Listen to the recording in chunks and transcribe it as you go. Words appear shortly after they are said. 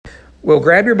Well,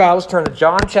 grab your Bibles, turn to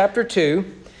John chapter 2.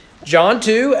 John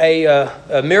 2,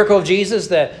 a miracle of Jesus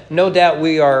that no doubt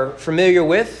we are familiar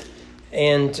with.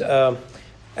 And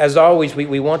as always,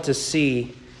 we want to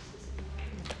see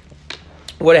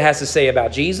what it has to say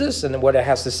about Jesus and what it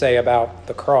has to say about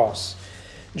the cross.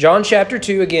 John chapter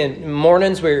 2, again,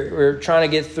 mornings we're trying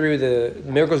to get through the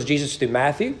miracles of Jesus through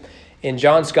Matthew. In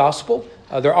John's gospel,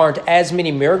 there aren't as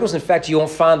many miracles. In fact, you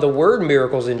won't find the word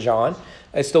miracles in John.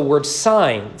 It's the word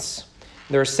signs.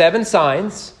 There are 7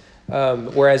 signs,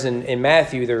 whereas in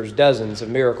Matthew there's dozens of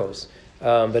miracles.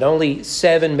 But only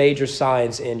 7 major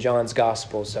signs in John's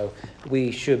gospel, so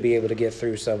we should be able to get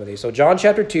through some of these. So John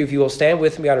chapter 2, if you will stand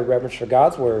with me out of reverence for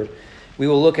God's word, we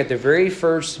will look at the very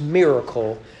first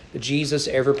miracle that Jesus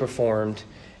ever performed,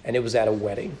 and it was at a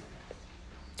wedding.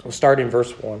 We'll start in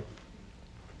verse 1.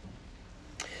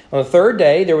 On the 3rd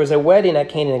day, there was a wedding at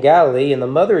Cana in Galilee, and the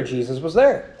mother of Jesus was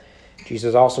there.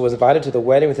 Jesus also was invited to the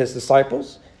wedding with his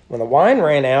disciples. When the wine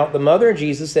ran out, the mother of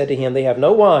Jesus said to him, "They have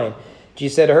no wine."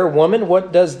 Jesus said to her, "Woman,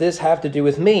 what does this have to do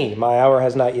with me? My hour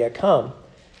has not yet come."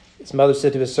 His mother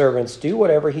said to his servants, "Do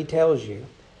whatever he tells you."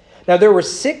 Now there were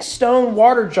 6 stone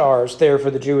water jars there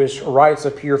for the Jewish rites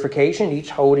of purification,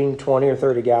 each holding 20 or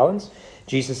 30 gallons.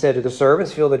 Jesus said to the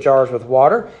servants, "Fill the jars with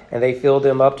water," and they filled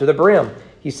them up to the brim.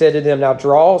 He said to them, "Now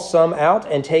draw some out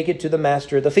and take it to the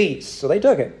master of the feast." So they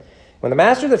took it. When the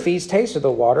master of the feast tasted the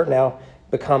water, now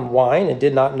become wine, and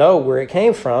did not know where it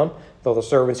came from, though the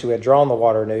servants who had drawn the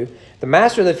water knew, the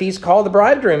master of the feast called the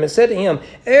bridegroom and said to him,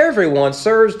 "Everyone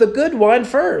serves the good wine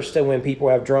first, and when people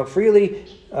have drunk freely,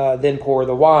 then pour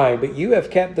the wine. But you have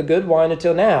kept the good wine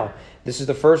until now." This is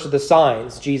the first of the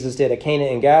signs Jesus did at Cana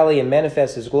in Galilee and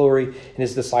manifest his glory, and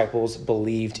his disciples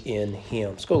believed in him.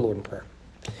 Let's go to the Lord in prayer.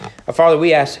 Our Father,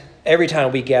 we ask every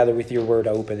time we gather with your word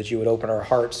open that you would open our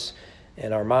hearts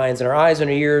and our minds and our eyes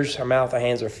and our ears, our mouth, our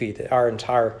hands, our feet, that our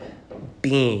entire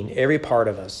being, every part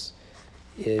of us,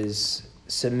 is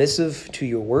submissive to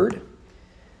your word,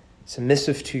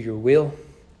 submissive to your will,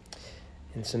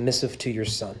 and submissive to your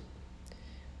Son.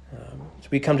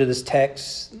 As we come to this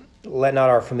text, let not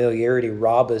our familiarity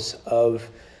rob us of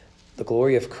the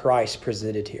glory of Christ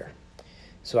presented here.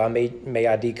 So may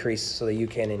I decrease so that you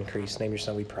can increase. In the name of your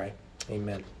Son we pray.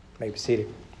 Amen. You may be seated.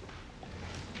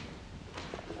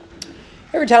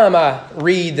 Every time I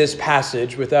read this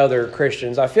passage with other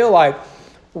Christians, I feel like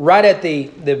right at the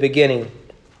beginning,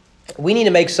 we need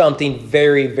to make something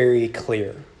very, very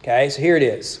clear. Okay, so here it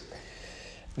is.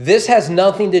 This has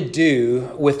nothing to do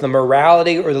with the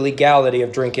morality or the legality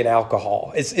of drinking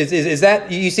alcohol. Is that,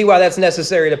 you see why that's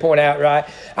necessary to point out, right?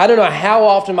 I don't know how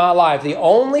often in my life, the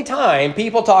only time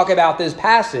people talk about this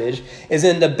passage is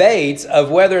in debates of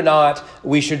whether or not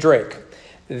we should drink.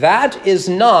 That is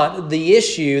not the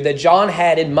issue that John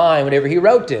had in mind whenever he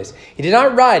wrote this. He did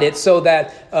not write it so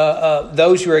that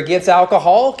those who are against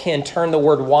alcohol can turn the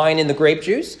word wine into grape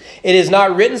juice. It is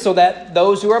not written so that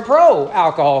those who are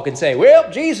pro-alcohol can say, "Well,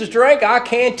 Jesus drank, I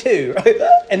can too,"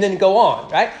 and then go on,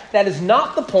 right? That is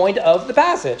not the point of the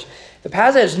passage. The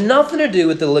passage has nothing to do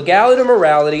with the legality or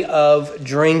morality of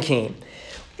drinking.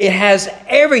 It has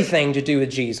everything to do with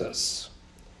Jesus.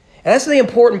 And that's the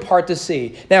important part to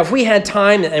see. Now, if we had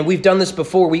time, and we've done this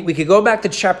before, we could go back to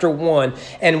chapter 1,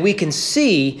 and we can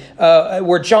see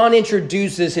where John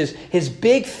introduces his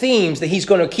big themes that he's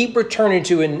going to keep returning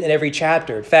to in every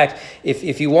chapter. In fact,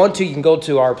 if you want to, you can go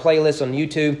to our playlist on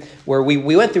YouTube, where we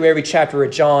went through every chapter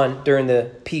of John during the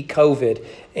peak COVID,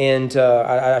 and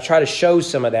I try to show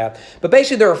some of that. But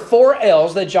basically, there are 4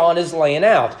 L's that John is laying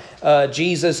out.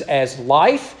 Jesus as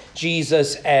life,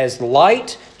 Jesus as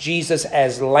light, Jesus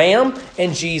as Lamb,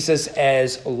 and Jesus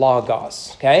as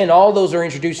Logos. Okay, and all those are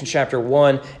introduced in chapter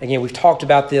 1. Again, we've talked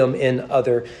about them in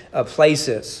other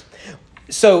places.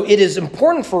 So it is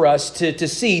important for us to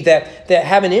see that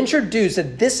having introduced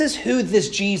that this is who this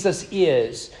Jesus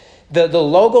is, the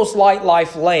Logos, light,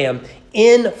 life, Lamb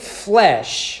in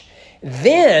flesh,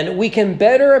 then we can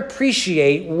better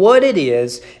appreciate what it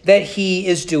is that he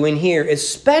is doing here,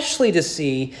 especially to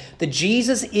see that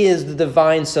Jesus is the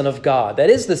divine Son of God. That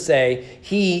is to say,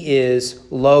 he is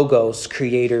Logos,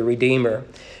 creator, redeemer.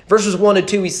 Verses 1 and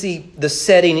 2, we see the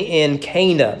setting in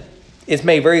Cana. It's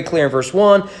made very clear in verse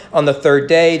 1. On the 3rd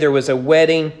day, there was a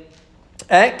wedding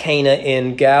at Cana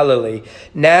in Galilee.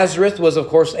 Nazareth was, of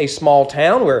course, a small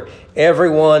town where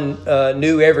everyone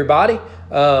knew everybody.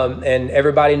 And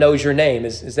everybody knows your name.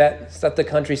 Is that the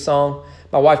country song?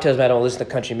 My wife tells me I don't listen to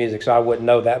country music, so I wouldn't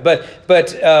know that.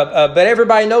 But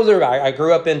everybody knows everybody. I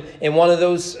grew up in one of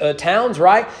those towns,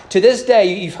 right? To this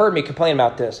day, you've heard me complain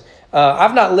about this.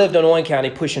 I've not lived in Owen County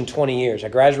pushing 20 years. I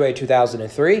graduated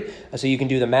 2003, so you can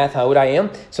do the math how old I am.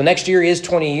 So next year is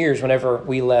 20 years whenever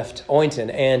we left Owenton.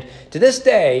 And to this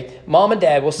day, Mom and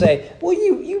Dad will say, well,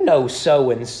 you know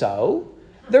so-and-so.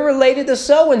 They're related to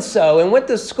so-and-so and went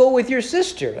to school with your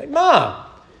sister. Like, Mom,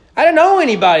 I didn't know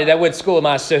anybody that went to school with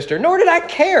my sister, nor did I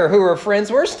care who her friends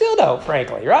were. Still don't,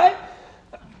 frankly, right?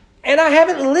 And I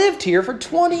haven't lived here for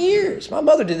 20 years. My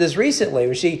mother did this recently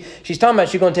where she's talking about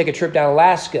she's going to take a trip down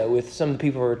Alaska with some of the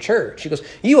people of her church. She goes,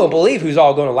 you won't believe who's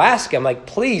all going to Alaska. I'm like,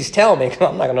 please tell me, because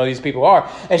I'm not going to know who these people are.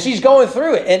 And she's going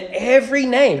through it, and every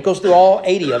name goes through all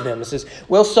 80 of them. It says,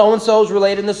 well, so-and-so is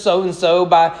related to so-and-so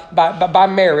by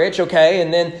marriage, okay?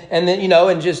 And then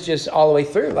and just all the way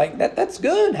through. Like, that's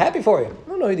good. Happy for you. I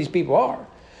don't know who these people are.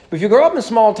 But if you grow up in a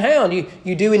small town,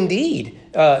 you do indeed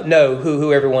know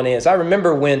who everyone is. I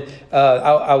remember when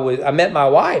I met my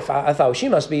wife, I thought she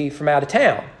must be from out of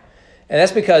town. And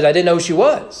that's because I didn't know who she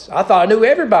was. I thought I knew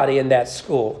everybody in that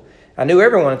school. I knew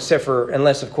everyone except for,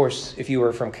 unless, of course, if you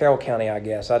were from Carroll County, I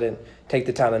guess. I didn't take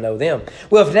the time to know them.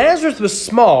 Well, if Nazareth was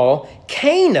small,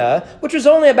 Cana, which was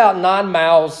only about 9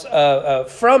 miles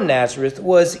from Nazareth,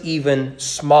 was even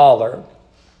smaller.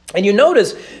 And you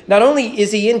notice, not only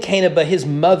is he in Cana, but his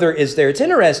mother is there. It's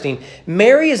interesting.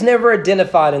 Mary is never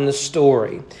identified in the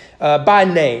story by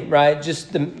name, right?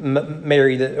 Just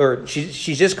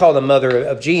she's just called the mother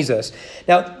of Jesus.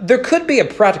 Now, there could be a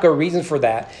practical reason for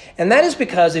that. And that is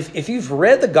because if you've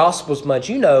read the Gospels much,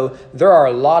 you know there are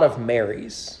a lot of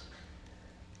Marys.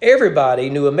 Everybody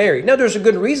knew a Mary. Now, there's a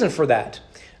good reason for that.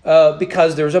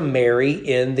 Because there's a Mary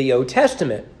in the Old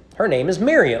Testament. Her name is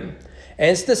Miriam. And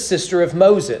it's the sister of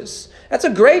Moses. That's a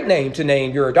great name to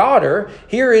name your daughter.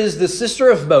 Here is the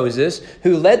sister of Moses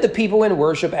who led the people in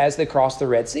worship as they crossed the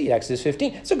Red Sea, Exodus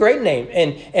 15. It's a great name.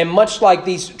 And much like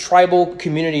these tribal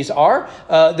communities are,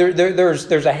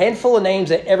 there's a handful of names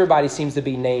that everybody seems to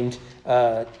be named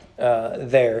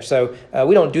there. So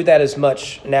we don't do that as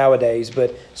much nowadays,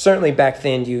 but certainly back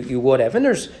then you would have. And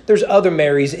there's other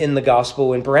Marys in the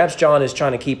gospel, and perhaps John is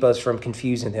trying to keep us from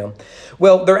confusing them.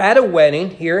 Well, they're at a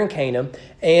wedding here in Cana,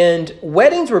 and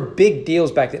weddings were big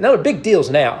deals back then. Now they're big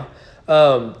deals now.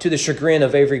 To the chagrin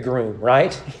of every groom,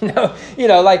 right?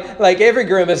 Like every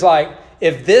groom is like,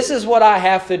 if this is what I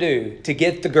have to do to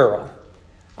get the girl,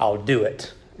 I'll do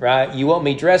it, right? You want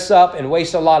me dress up and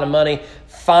waste a lot of money?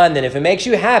 Fine, then. If it makes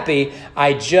you happy,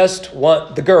 I just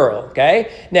want the girl,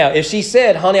 okay? Now, if she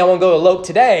said, honey, I want to go elope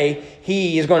today,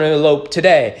 he is going to elope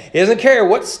today. He doesn't care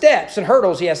what steps and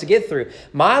hurdles he has to get through.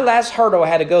 My last hurdle I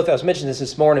had to go through, I was mentioning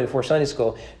this morning before Sunday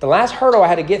school, the last hurdle I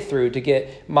had to get through to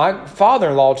get my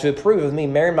father-in-law to approve of me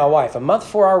marrying my wife, a month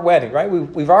before our wedding, right?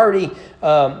 We've already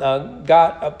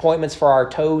got appointments for our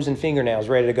toes and fingernails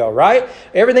ready to go, right?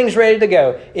 Everything's ready to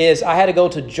go. I had to go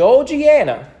to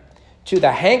Georgiana, to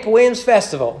the Hank Williams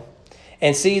Festival,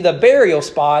 and see the burial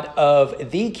spot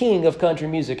of the king of country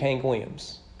music, Hank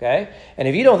Williams. Okay? And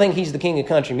if you don't think he's the king of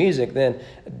country music, then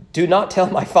do not tell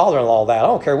my father-in-law that. I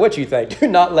don't care what you think. Do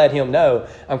not let him know.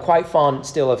 I'm quite fond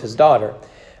still of his daughter.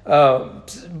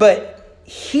 But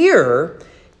here,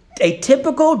 a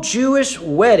typical Jewish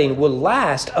wedding would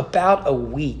last about a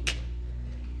week.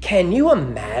 Can you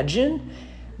imagine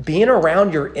being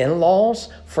around your in-laws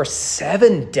for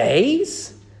 7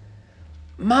 days?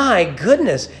 My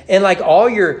goodness. And like all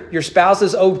your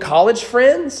spouse's old college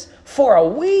friends for a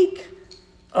week?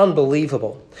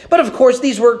 Unbelievable. But of course,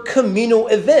 these were communal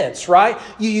events, right?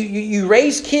 You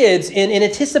raise kids in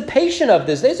anticipation of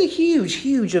this. There's a huge,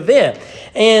 huge event.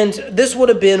 And this would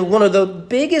have been one of the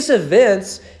biggest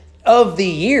events of the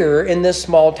year in this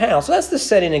small town. So that's the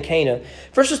setting in Cana.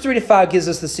 Verses 3-5 gives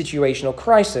us the situational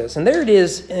crisis. And there it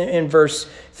is in verse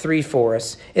 3 for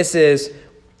us. It says,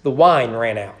 the wine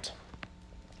ran out.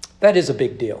 That is a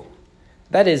big deal.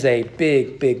 That is a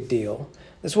big, big deal.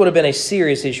 This would have been a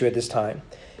serious issue at this time.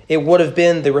 It would have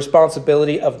been the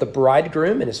responsibility of the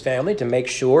bridegroom and his family to make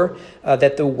sure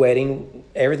that the wedding,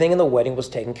 everything in the wedding was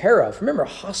taken care of. Remember,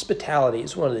 hospitality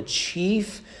is one of the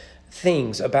chief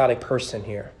things about a person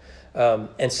here.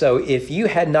 And so if you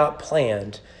had not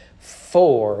planned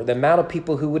for the amount of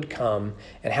people who would come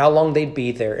and how long they'd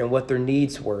be there and what their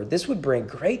needs were, this would bring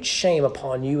great shame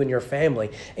upon you and your family.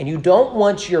 And you don't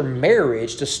want your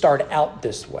marriage to start out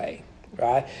this way,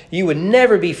 right? You would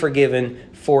never be forgiven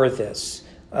for this.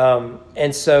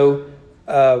 And so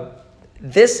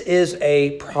this is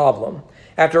a problem.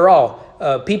 After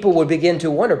all, people would begin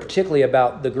to wonder, particularly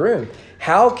about the groom,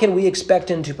 how can we expect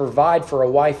him to provide for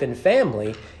a wife and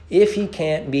family if he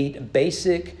can't meet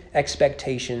basic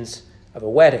expectations of a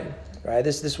wedding. Right?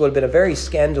 This would have been a very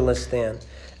scandalous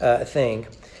thing.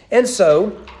 And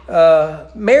so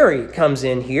Mary comes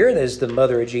in here as the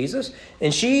mother of Jesus,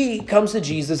 and she comes to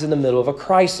Jesus in the middle of a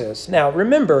crisis. Now,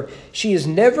 remember, she has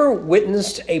never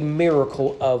witnessed a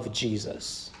miracle of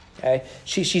Jesus. Okay?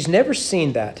 She's never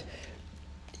seen that.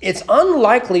 It's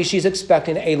unlikely she's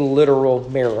expecting a literal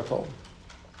miracle.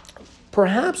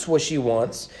 Perhaps what she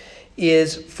wants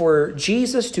is for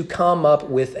Jesus to come up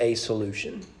with a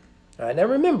solution. All right, now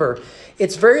remember,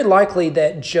 it's very likely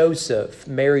that Joseph,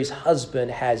 Mary's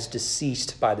husband, has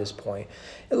deceased by this point.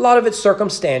 A lot of it's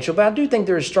circumstantial, but I do think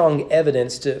there is strong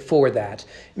evidence for that.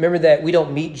 Remember that we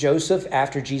don't meet Joseph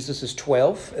after Jesus is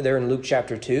 12. There in Luke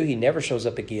chapter 2. He never shows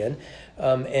up again.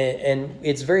 And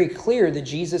it's very clear that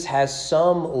Jesus has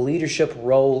some leadership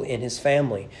role in his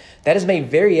family. That is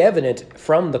made very evident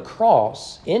from the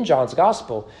cross in John's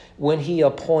gospel when he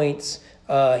appoints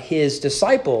his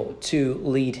disciple to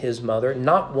lead his mother,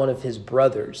 not one of his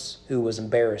brothers who was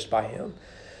embarrassed by him.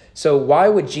 So why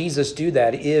would Jesus do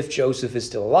that if Joseph is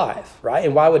still alive, right?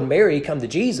 And why would Mary come to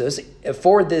Jesus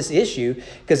for this issue?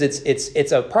 Because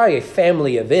it's probably a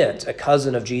family event, a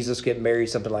cousin of Jesus get married,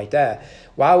 something like that.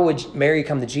 Why would Mary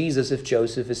come to Jesus if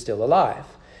Joseph is still alive?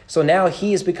 So now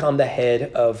he has become the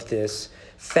head of this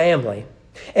family.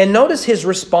 And notice his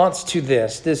response to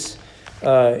this.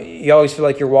 You always feel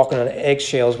like you're walking on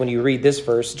eggshells when you read this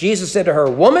verse. Jesus said to her,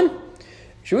 "Woman,"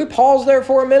 should we pause there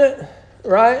for a minute,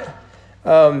 right?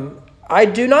 "I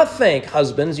do not think,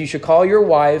 husbands, you should call your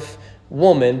wife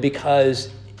woman because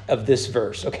of this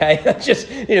verse," okay? Just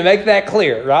make that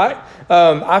clear, right?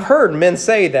 I've heard men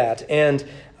say that, and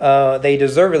they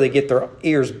deservedly get their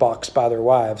ears boxed by their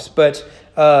wives. But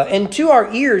and to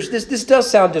our ears, this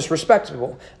does sound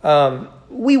disrespectful.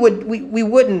 We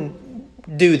wouldn't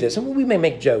do this, and we may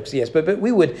make jokes, yes, but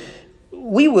we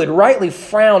would rightly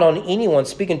frown on anyone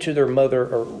speaking to their mother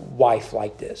or wife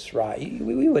like this, right?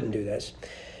 We wouldn't do this.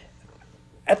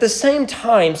 At the same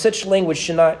time, such language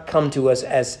should not come to us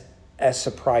as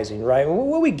surprising, right?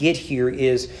 What we get here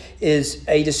is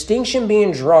a distinction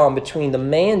being drawn between the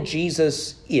man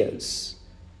Jesus is,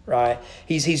 right?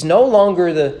 He's no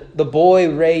longer the boy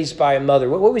raised by a mother.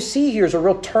 What we see here is a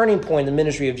real turning point in the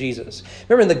ministry of Jesus.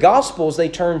 Remember, in the Gospels, they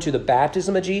turn to the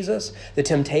baptism of Jesus, the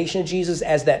temptation of Jesus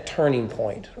as that turning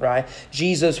point, right?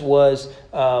 Jesus was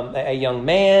a young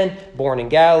man, born in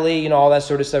Galilee, all that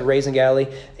sort of stuff, raised in Galilee.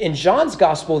 In John's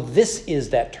Gospel, this is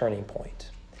that turning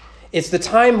point. It's the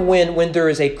time when there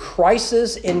is a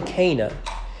crisis in Cana,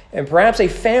 and perhaps a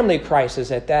family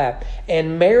crisis at that,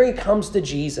 and Mary comes to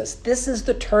Jesus. This is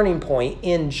the turning point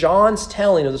in John's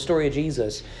telling of the story of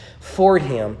Jesus for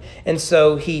him. And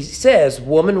so he says,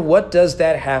 "Woman, what does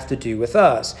that have to do with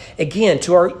us?" Again,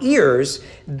 to our ears,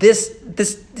 this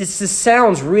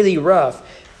sounds really rough,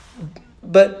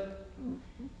 but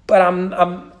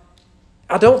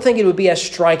I don't think it would be as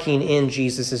striking in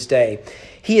Jesus' day.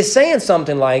 He is saying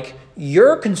something like,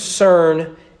 your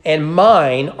concern and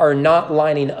mine are not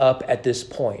lining up at this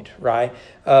point, right?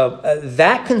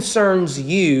 That concerns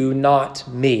you, not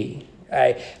me.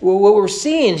 Right? What we're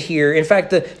seeing here, in fact,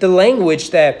 the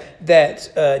language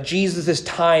that Jesus'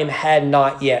 time had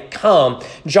not yet come,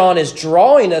 John is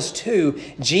drawing us to,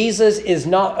 Jesus is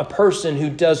not a person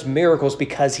who does miracles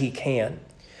because he can.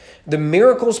 The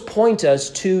miracles point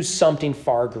us to something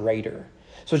far greater.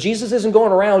 So Jesus isn't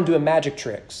going around doing magic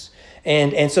tricks.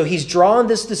 And so he's drawn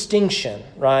this distinction,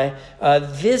 right?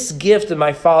 This gift that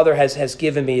my Father has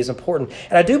given me is important.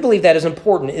 And I do believe that is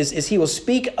important, is he will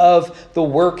speak of the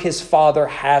work his Father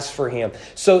has for him.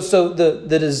 So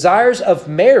the desires of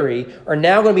Mary are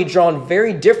now going to be drawn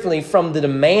very differently from the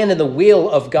demand and the will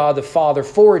of God the Father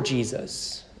for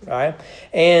Jesus, right?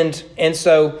 And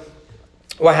so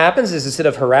what happens is, instead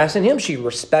of harassing him, she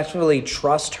respectfully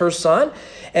trusts her son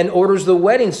and orders the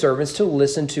wedding servants to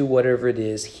listen to whatever it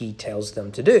is he tells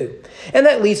them to do. And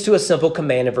that leads to a simple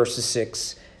command in verses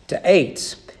 6 to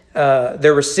 8.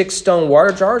 There were 6 stone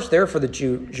water jars there for the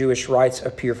Jewish rites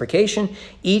of purification,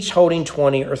 each holding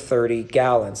 20 or 30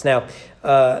 gallons. Now,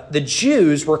 the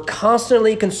Jews were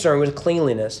constantly concerned with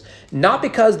cleanliness, not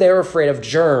because they were afraid of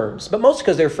germs, but mostly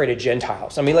because they're afraid of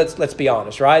Gentiles. I mean, let's be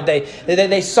honest, right?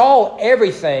 They saw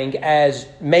everything as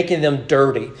making them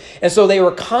dirty. And so they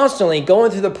were constantly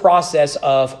going through the process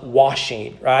of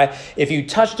washing, right? If you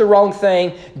touch the wrong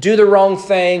thing, do the wrong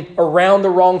thing, around the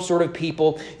wrong sort of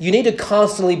people, you need to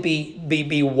constantly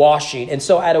be washing. And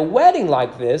so at a wedding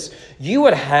like this, you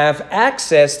would have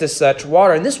access to such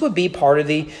water. And this would be part of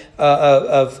the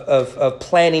of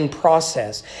planning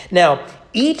process. Now,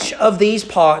 each of these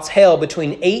pots held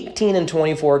between 18 and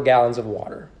 24 gallons of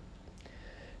water.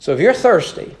 So if you're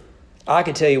thirsty I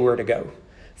can tell you where to go.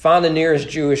 Find the nearest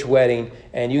Jewish wedding,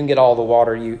 and you can get all the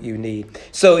water you need.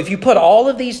 So if you put all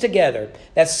of these together,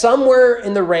 that's somewhere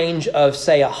in the range of,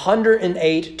 say,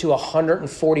 108 to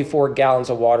 144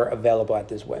 gallons of water available at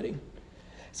this wedding.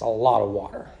 It's a lot of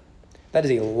water. That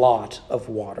is a lot of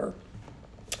water.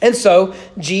 And so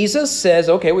Jesus says,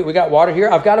 okay, we got water here.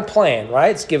 I've got a plan,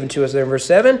 right? It's given to us there in verse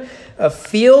 7.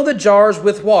 Fill the jars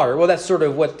with water. Well, that's sort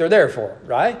of what they're there for,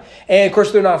 right? And, of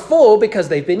course, they're not full because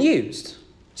they've been used.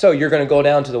 So you're going to go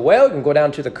down to the well, you can go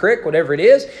down to the creek, whatever it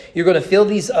is. You're going to fill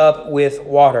these up with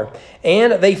water.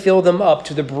 And they fill them up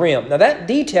to the brim. Now that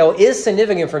detail is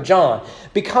significant for John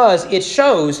because it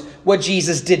shows what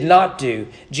Jesus did not do.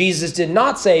 Jesus did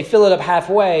not say, fill it up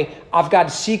halfway. I've got a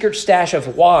secret stash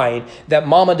of wine that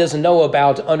mama doesn't know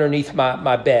about underneath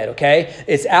my bed, okay?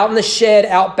 It's out in the shed,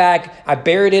 out back. I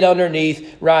buried it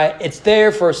underneath, right? It's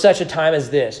there for such a time as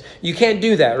this. You can't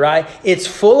do that, right? It's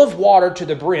full of water to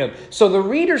the brim. So the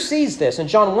reader sees this, and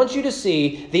John wants you to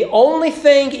see the only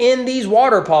thing in these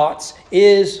water pots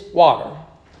is water.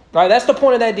 Right? That's the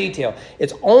point of that detail.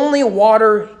 It's only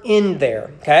water in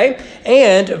there. Okay?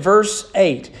 And verse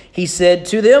 8, he said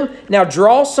to them, now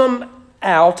draw some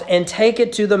out and take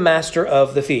it to the master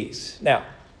of the feast. Now,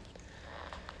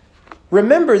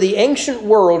 remember the ancient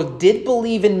world did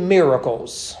believe in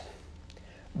miracles,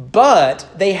 but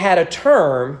they had a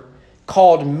term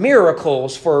called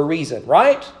miracles for a reason,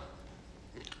 right?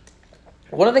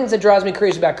 One of the things that drives me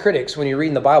crazy about critics when you're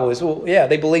reading the Bible is, well, yeah,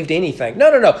 they believed anything.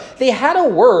 No. They had a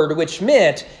word which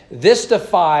meant this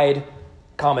defied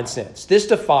common sense. This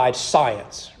defied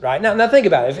science, right? Now think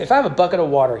about it. If I have a bucket of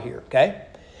water here, okay,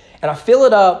 and I fill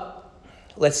it up,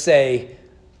 let's say,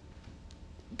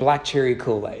 black cherry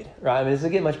Kool-Aid, right? I mean, this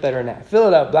will get much better than that. Fill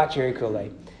it up, black cherry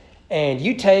Kool-Aid. And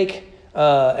you take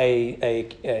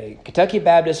a Kentucky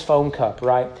Baptist foam cup,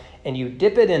 right? And you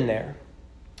dip it in there.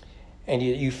 And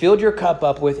you filled your cup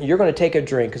up with, and you're going to take a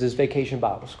drink because it's Vacation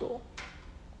Bible School.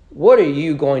 What are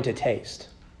you going to taste?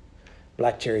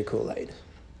 Black cherry Kool-Aid.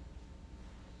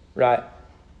 Right?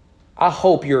 I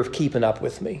hope you're keeping up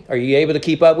with me. Are you able to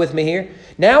keep up with me here?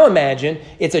 Now imagine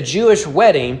it's a Jewish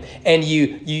wedding, and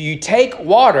you take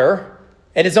water,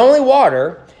 and it's only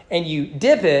water, and you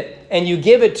dip it, and you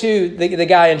give it to the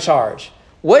guy in charge.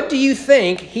 What do you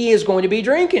think he is going to be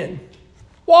drinking?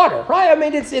 Water, right? I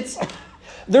mean, it's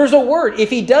there's a word. If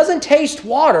he doesn't taste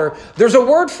water, there's a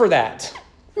word for that.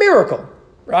 Miracle,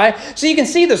 right? So you can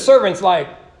see the servants like,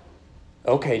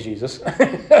 okay, Jesus.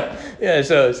 Yeah,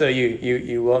 so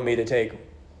you want me to take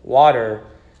water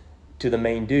to the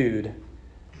main dude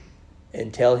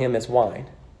and tell him it's wine?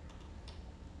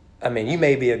 I mean, you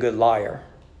may be a good liar.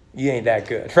 You ain't that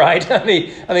good, right? I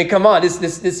mean, come on.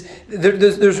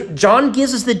 John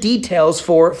gives us the details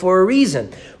for a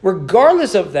reason.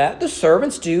 Regardless of that, the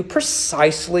servants do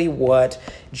precisely what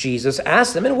Jesus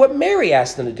asked them and what Mary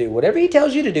asked them to do. Whatever he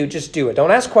tells you to do, just do it. Don't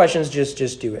ask questions,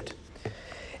 just do it.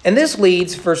 And this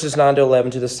leads, verses 9 to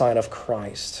 11, to the sign of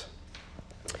Christ.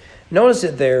 Notice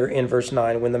it there in verse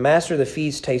 9. When the master of the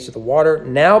feast tasted the water,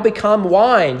 now become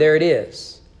wine. There it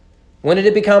is. When did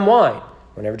it become wine?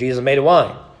 Whenever Jesus made it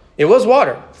wine. It was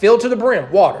water, filled to the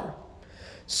brim, water.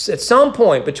 At some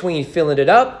point between filling it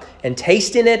up and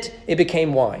tasting it, it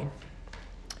became wine.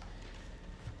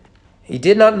 He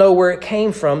did not know where it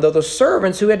came from, though the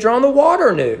servants who had drawn the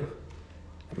water knew.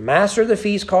 The master of the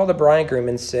feast called the bridegroom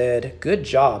and said, good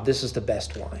job, this is the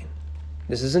best wine.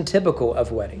 This isn't typical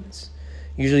of weddings.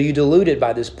 Usually you dilute it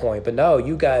by this point, but no,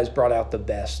 you guys brought out the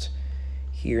best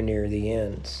here near the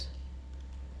ends.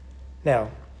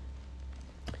 Now,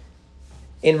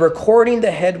 in recording the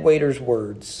head waiter's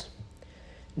words,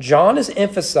 John is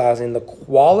emphasizing the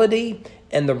quality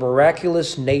and the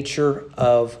miraculous nature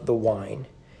of the wine.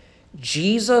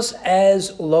 Jesus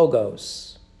as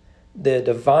Logos, the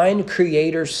divine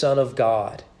creator Son of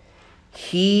God,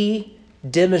 he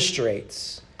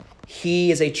demonstrates he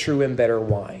is a true and better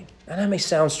wine. And that may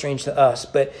sound strange to us,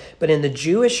 but in the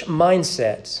Jewish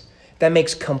mindset, that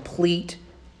makes complete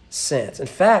sense. In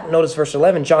fact, notice verse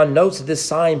 11, John notes that this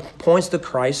sign points to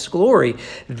Christ's glory.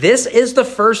 This is the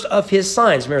first of his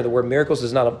signs. Remember, the word miracles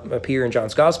does not appear in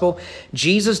John's gospel.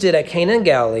 Jesus did at Cana in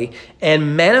Galilee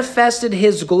and manifested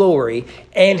his glory,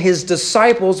 and his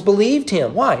disciples believed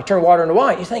him. Why? He turned water into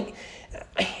wine. You think,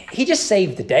 he just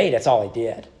saved the day. That's all he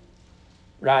did.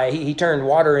 Right? He turned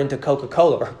water into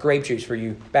Coca-Cola, or grape juice for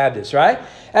you Baptists, right?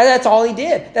 And that's all he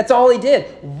did. That's all he did.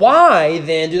 Why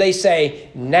then do they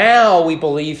say, now we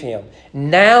believe him?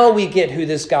 Now we get who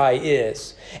this guy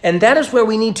is. And that is where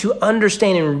we need to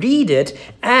understand and read it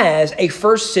as a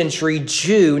first century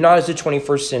Jew, not as a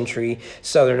 21st century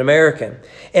Southern American.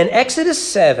 In Exodus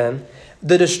 7,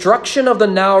 The destruction of the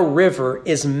Nile River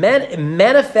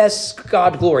manifests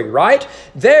God's glory, right?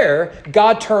 There,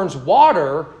 God turns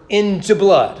water into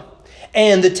blood.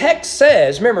 And the text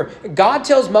says, remember, God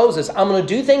tells Moses, I'm going to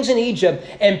do things in Egypt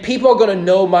and people are going to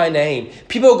know my name.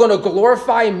 People are going to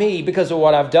glorify me because of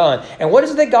what I've done. And what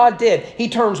is it that God did? He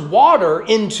turns water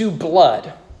into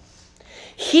blood.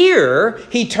 Here,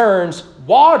 he turns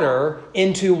water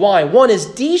into wine. One is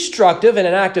destructive and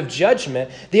an act of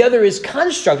judgment. The other is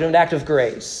constructive, an act of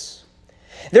grace.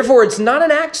 Therefore, it's not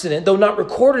an accident, though not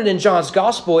recorded in John's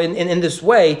gospel in this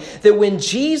way, that when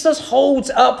Jesus holds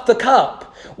up the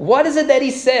cup, what is it that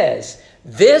he says?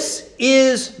 This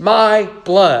is my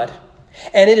blood,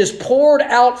 and it is poured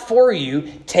out for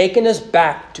you, taking us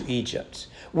back to Egypt,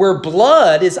 where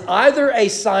blood is either a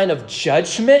sign of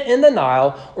judgment in the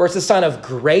Nile or it's a sign of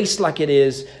grace like it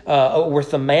is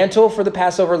with the mantle for the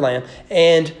Passover lamb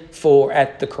and for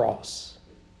at the cross.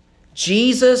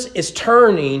 Jesus is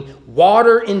turning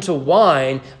water into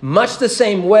wine, much the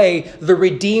same way the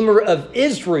Redeemer of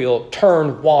Israel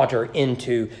turned water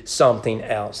into something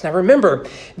else. Now remember,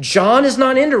 John is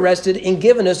not interested in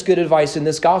giving us good advice in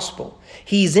this gospel.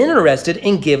 He's interested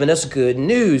in giving us good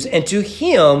news. And to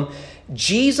him,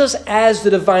 Jesus as the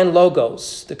divine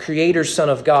Logos, the Creator Son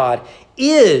of God,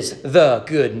 is the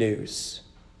good news.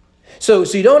 So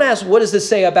you don't ask, what does this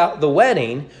say about the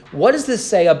wedding? What does this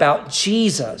say about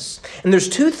Jesus? And there's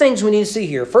two things we need to see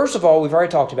here. First of all, we've already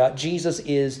talked about Jesus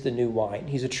is the new wine.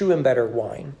 He's a true and better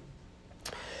wine.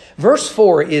 Verse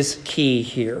 4 is key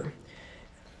here.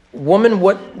 Woman,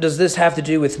 what does this have to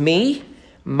do with me?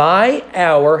 My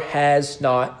hour has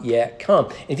not yet come.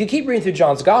 If you keep reading through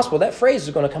John's gospel, that phrase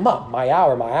is going to come up. My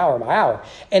hour, my hour, my hour.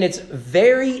 And it's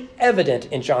very evident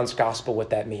in John's gospel what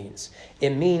that means.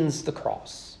 It means the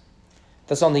cross.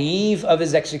 Thus on the eve of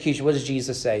his execution, what does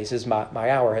Jesus say? He says, my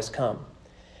hour has come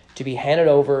to be handed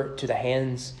over to the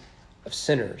hands of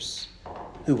sinners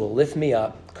who will lift me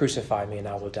up, crucify me, and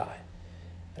I will die.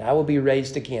 And I will be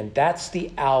raised again. That's the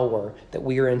hour that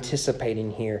we are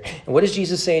anticipating here. And what is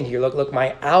Jesus saying here? Look,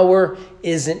 my hour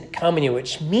isn't coming yet,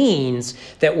 which means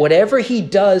that whatever he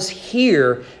does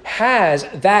here has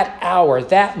that hour,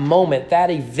 that moment, that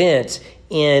event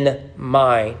in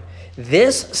mind.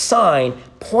 This sign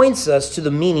points us to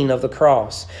the meaning of the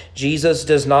cross. Jesus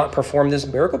does not perform this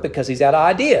miracle because he's out of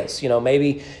ideas.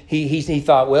 Maybe he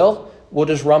thought, well, we'll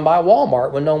just run by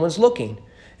Walmart when no one's looking.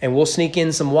 And we'll sneak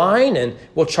in some wine and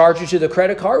we'll charge you to the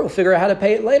credit card. We'll figure out how to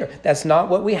pay it later. That's not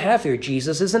what we have here.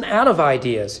 Jesus isn't out of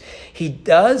ideas. He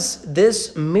does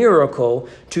this miracle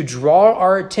to draw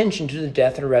our attention to the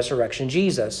death and resurrection of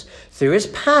Jesus. Through his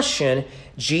passion,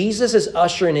 Jesus is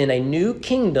ushering in a new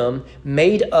kingdom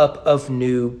made up of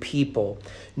new people.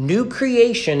 New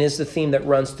creation is the theme that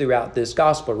runs throughout this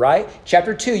gospel, right?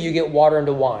 Chapter 2, you get water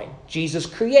into wine. Jesus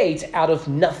creates out of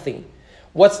nothing.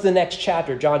 What's the next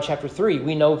chapter? John chapter 3.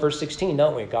 We know verse 16,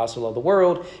 don't we? God so loved the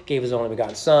world, gave his only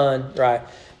begotten son, right?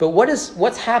 But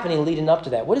what's happening leading up to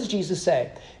that? What does Jesus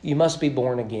say? You must be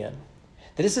born again.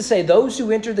 That is to say, those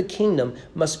who enter the kingdom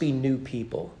must be new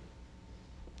people.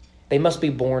 They must be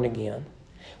born again.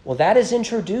 Well, that is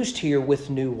introduced here with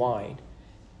new wine.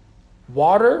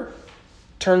 Water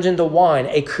turns into wine,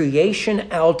 a creation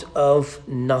out of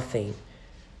nothing.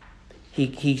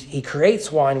 He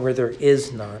creates wine where there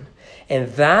is none. And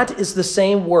that is the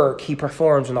same work he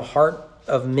performs in the heart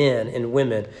of men and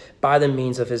women by the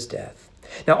means of his death.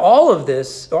 Now, all of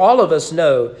us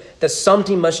know that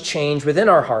something must change within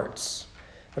our hearts.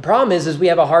 The problem is we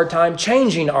have a hard time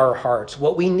changing our hearts.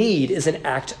 What we need is an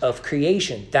act of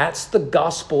creation. That's the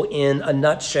gospel in a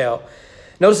nutshell.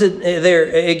 Notice it there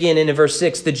again in verse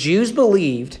 6. The Jews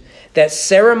believed that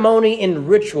ceremony and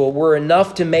ritual were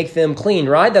enough to make them clean,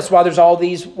 right? That's why there's all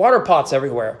these water pots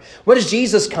everywhere. What does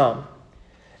Jesus come?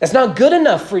 That's not good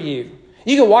enough for you.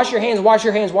 You can wash your hands.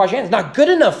 It's not good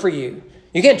enough for you.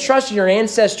 You can't trust in your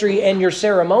ancestry and your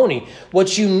ceremony.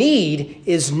 What you need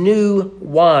is new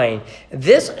wine.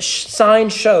 This sign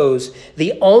shows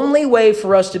the only way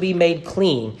for us to be made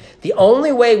clean, the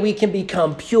only way we can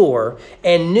become pure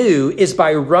and new is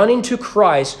by running to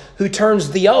Christ, who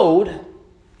turns the old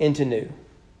into new,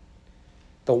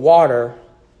 the water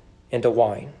into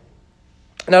wine.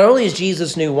 Not only is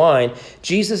Jesus new wine,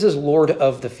 Jesus is Lord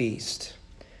of the feast.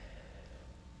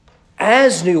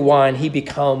 As new wine, he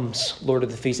becomes Lord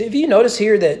of the feast. If you notice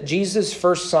here that Jesus'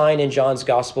 first sign in John's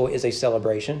gospel is a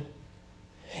celebration,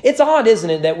 it's odd,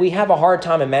 isn't it, that we have a hard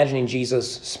time imagining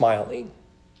Jesus smiling.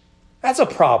 That's a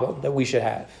problem that we should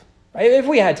have. Right? If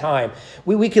we had time,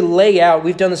 we could lay out,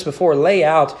 we've done this before, lay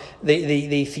out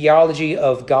the theology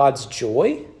of God's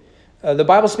joy. The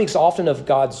Bible speaks often of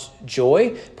God's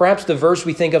joy. Perhaps the verse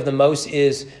we think of the most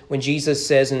is when Jesus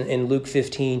says in Luke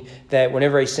 15 that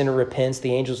whenever a sinner repents,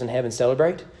 the angels in heaven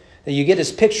celebrate. That you get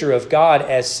this picture of God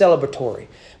as celebratory.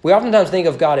 We oftentimes think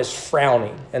of God as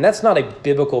frowning, and that's not a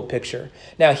biblical picture.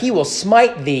 Now, he will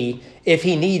smite thee if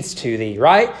he needs to thee,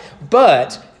 right?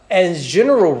 But as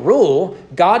general rule,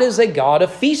 God is a God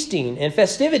of feasting and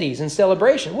festivities and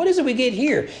celebration. What is it we get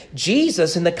here?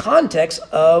 Jesus in the context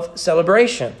of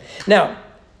celebration. Now,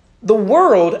 the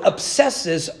world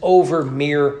obsesses over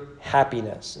mere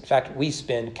happiness. In fact, we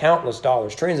spend countless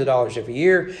dollars, trillions of dollars every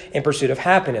year in pursuit of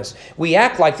happiness. We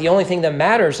act like the only thing that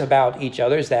matters about each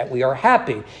other is that we are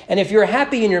happy. And if you're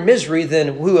happy in your misery,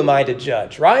 then who am I to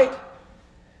judge, right?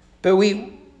 But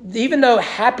even though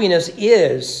happiness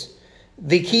is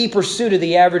the key pursuit of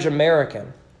the average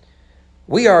American,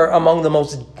 we are among the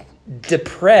most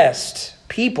depressed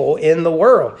people in the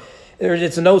world.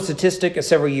 It's an old statistic,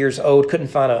 several years old, couldn't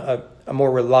find a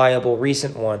more reliable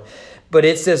recent one. But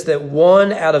it says that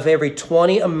 1 out of every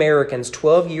 20 Americans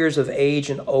 12 years of age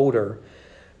and older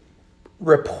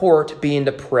report being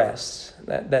depressed.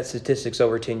 That statistic's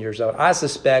over 10 years old. I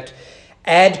suspect,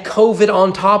 add COVID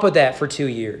on top of that for 2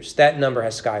 years, that number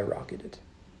has skyrocketed.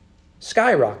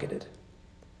 Skyrocketed.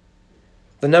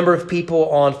 The number of people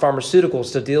on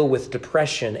pharmaceuticals to deal with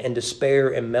depression and despair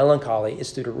and melancholy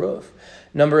is through the roof.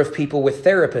 Number of people with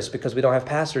therapists, because we don't have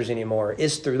pastors anymore,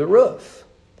 is through the roof.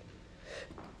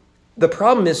 The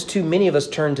problem is too many of us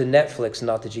turn to Netflix,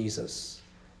 not to Jesus.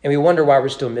 And we wonder why we're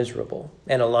still miserable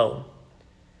and alone.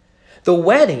 The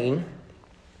wedding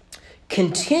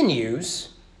continues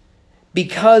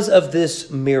because of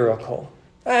this miracle.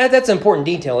 That's an important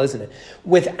detail, isn't it?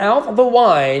 Without the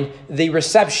wine, the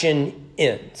reception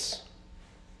ends.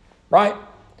 Right?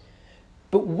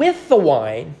 But with the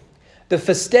wine, the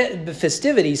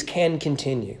festivities can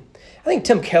continue. I think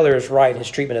Tim Keller is right in his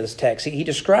treatment of this text. He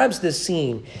describes this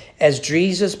scene as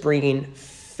Jesus bringing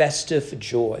festive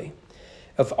joy.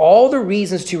 Of all the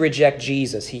reasons to reject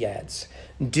Jesus, he adds,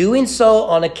 doing so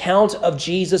on account of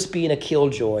Jesus being a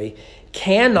killjoy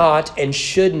cannot and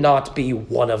should not be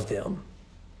one of them.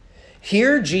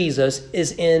 Here, Jesus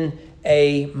is in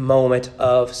a moment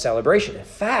of celebration. In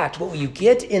fact, what you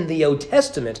get in the Old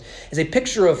Testament is a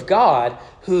picture of God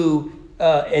who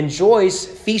enjoys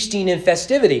feasting and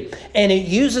festivity. And it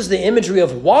uses the imagery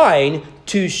of wine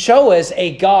to show us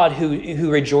a God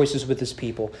who rejoices with his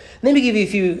people. Let me give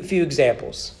you a few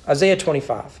examples. Isaiah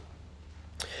 25.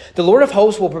 The Lord of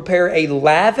hosts will prepare a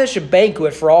lavish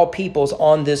banquet for all peoples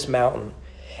on this mountain,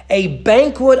 a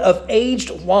banquet of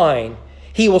aged wine.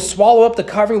 He will swallow up the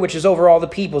covering which is over all the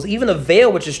peoples, even the veil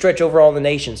which is stretched over all the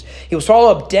nations. He will swallow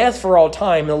up death for all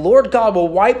time. And the Lord God will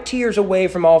wipe tears away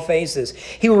from all faces.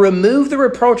 He will remove the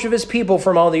reproach of his people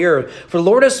from all the earth. For the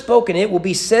Lord has spoken, it will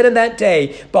be said in that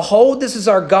day, behold, this is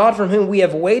our God from whom we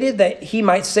have waited, that he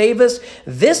might save us.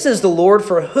 This is the Lord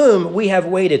for whom we have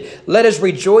waited. Let us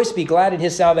rejoice, be glad in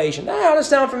his salvation. Now, how does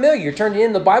that sound familiar? You're turning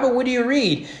in the Bible. What do you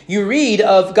read? You read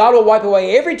of God will wipe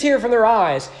away every tear from their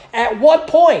eyes. At what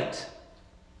point?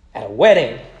 At a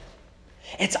wedding.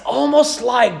 It's almost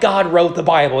like God wrote the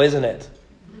Bible, isn't it?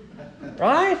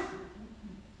 Right?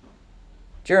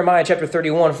 Jeremiah chapter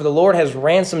 31, for the Lord has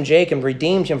ransomed Jacob,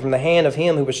 redeemed him from the hand of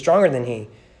him who was stronger than he.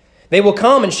 They will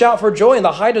come and shout for joy in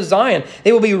the height of Zion.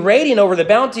 They will be radiant over the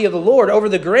bounty of the Lord, over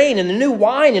the grain and the new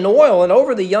wine and oil, and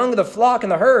over the young of the flock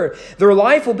and the herd. Their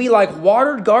life will be like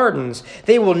watered gardens.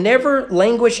 They will never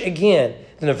languish again.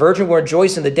 Then the virgin will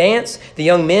rejoice in the dance, the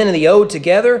young men and the old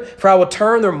together, for I will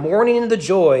turn their mourning into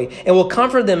joy, and will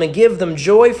comfort them and give them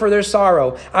joy for their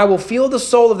sorrow. I will fill the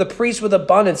soul of the priest with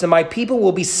abundance, and my people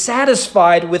will be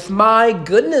satisfied with my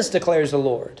goodness, declares the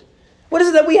Lord. What is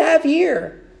it that we have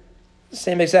here?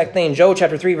 Same exact thing. Joel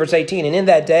chapter 3, verse 18. And in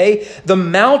that day, the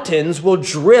mountains will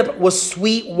drip with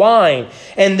sweet wine,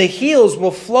 and the hills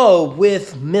will flow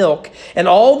with milk, and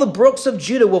all the brooks of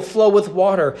Judah will flow with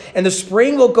water, and the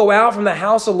spring will go out from the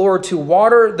house of the Lord to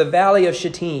water the valley of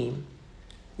Shittim.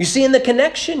 You see in the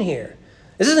connection here.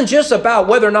 This isn't just about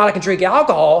whether or not I can drink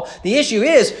alcohol. The issue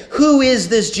is, who is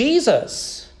this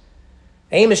Jesus?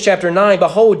 Amos chapter 9,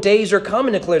 behold, days are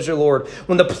coming, declares the Lord,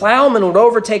 when the plowman will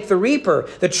overtake the reaper,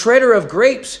 the treader of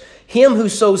grapes, him who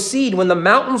sows seed, when the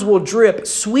mountains will drip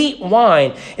sweet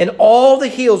wine, and all the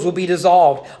hills will be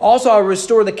dissolved. Also, I will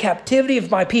restore the captivity of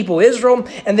my people Israel,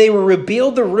 and they will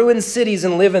rebuild the ruined cities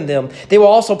and live in them. They will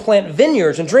also plant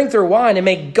vineyards and drink their wine and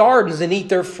make gardens and eat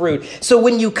their fruit. So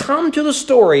when you come to the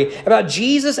story about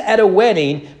Jesus at a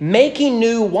wedding making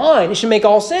new wine, it should make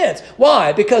all sense.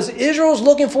 Why? Because Israel's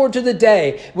looking forward to the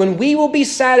day when we will be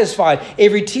satisfied,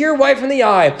 every tear wiped from the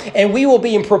eye, and we will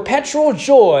be in perpetual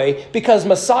joy because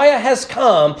Messiah has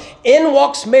come. In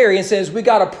walks Mary and says, we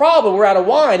got a problem. We're out of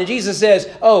wine. And Jesus says,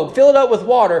 oh, fill it up with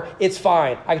water. It's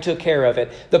fine. I took care of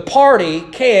it. The party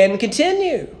can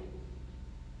continue.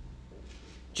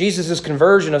 Jesus'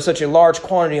 conversion of such a large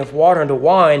quantity of water into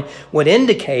wine would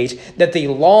indicate that the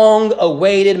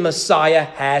long-awaited Messiah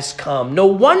has come. No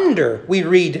wonder we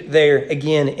read there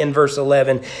again in verse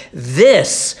 11,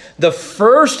 this, the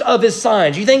first of his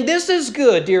signs. You think this is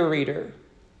good, dear reader?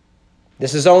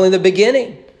 This is only the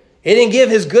beginning. He didn't give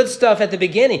his good stuff at the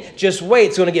beginning. Just wait.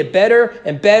 It's going to get better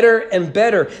and better and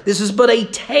better. This is but a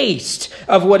taste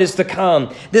of what is to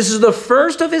come. This is the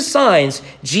first of his signs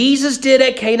Jesus did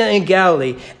at Cana in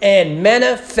Galilee and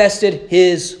manifested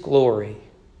his glory.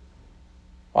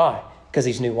 Why? Because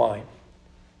he's new wine.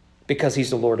 Because he's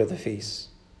the Lord of the feast.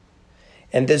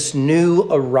 And this new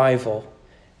arrival,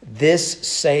 this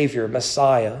Savior,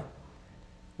 Messiah,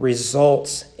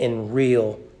 results in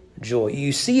real joy.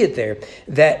 You see it there,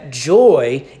 that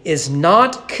joy is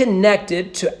not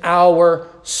connected to our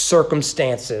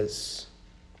circumstances.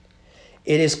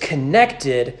 It is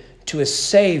connected to a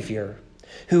Savior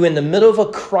who in the middle of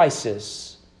a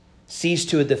crisis sees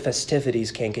to it the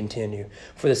festivities can continue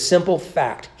for the simple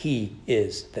fact he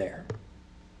is there.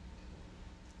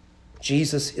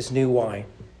 Jesus is new wine.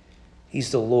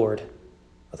 He's the Lord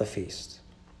of the feast.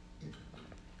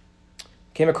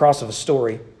 Came across a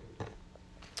story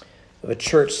of a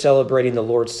church celebrating the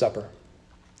Lord's Supper.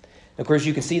 Of course,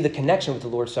 you can see the connection with the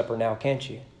Lord's Supper now, can't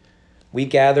you? We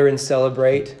gather and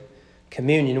celebrate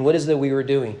communion. What is it we were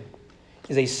doing?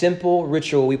 It's a simple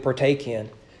ritual we partake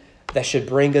in that should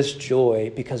bring us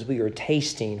joy because we are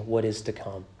tasting what is to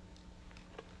come.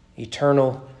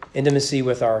 Eternal intimacy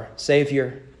with our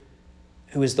Savior,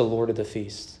 who is the Lord of the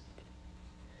feast.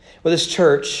 Well, this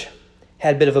church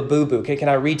had a bit of a boo-boo. Okay, can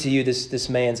I read to you this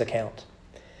man's account?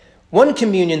 One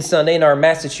communion Sunday in our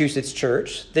Massachusetts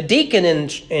church, the deacon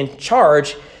in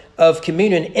charge of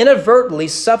communion inadvertently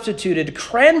substituted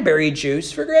cranberry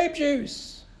juice for grape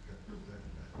juice.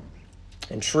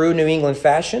 In true New England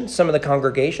fashion, some of the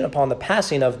congregation, upon the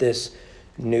passing of this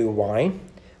new wine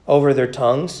over their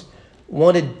tongues,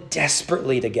 wanted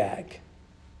desperately to gag,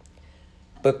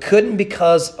 but couldn't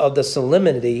because of the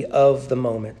solemnity of the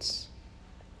moments.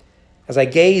 As I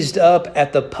gazed up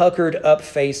at the puckered up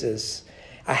faces,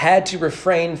 I had to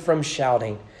refrain from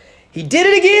shouting, "He did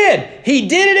it again! He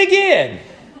did it again!"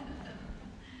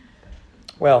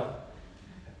 Well,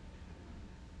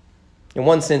 in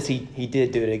one sense, he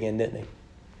did do it again, didn't he?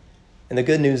 And the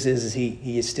good news is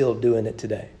he is still doing it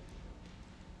today.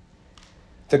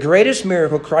 The greatest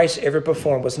miracle Christ ever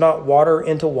performed was not water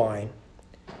into wine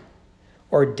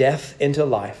or death into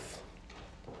life,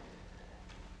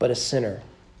 but a sinner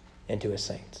into a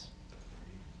saint.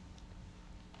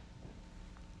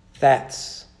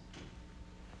 That's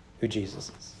who Jesus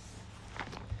is.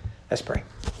 Let's pray.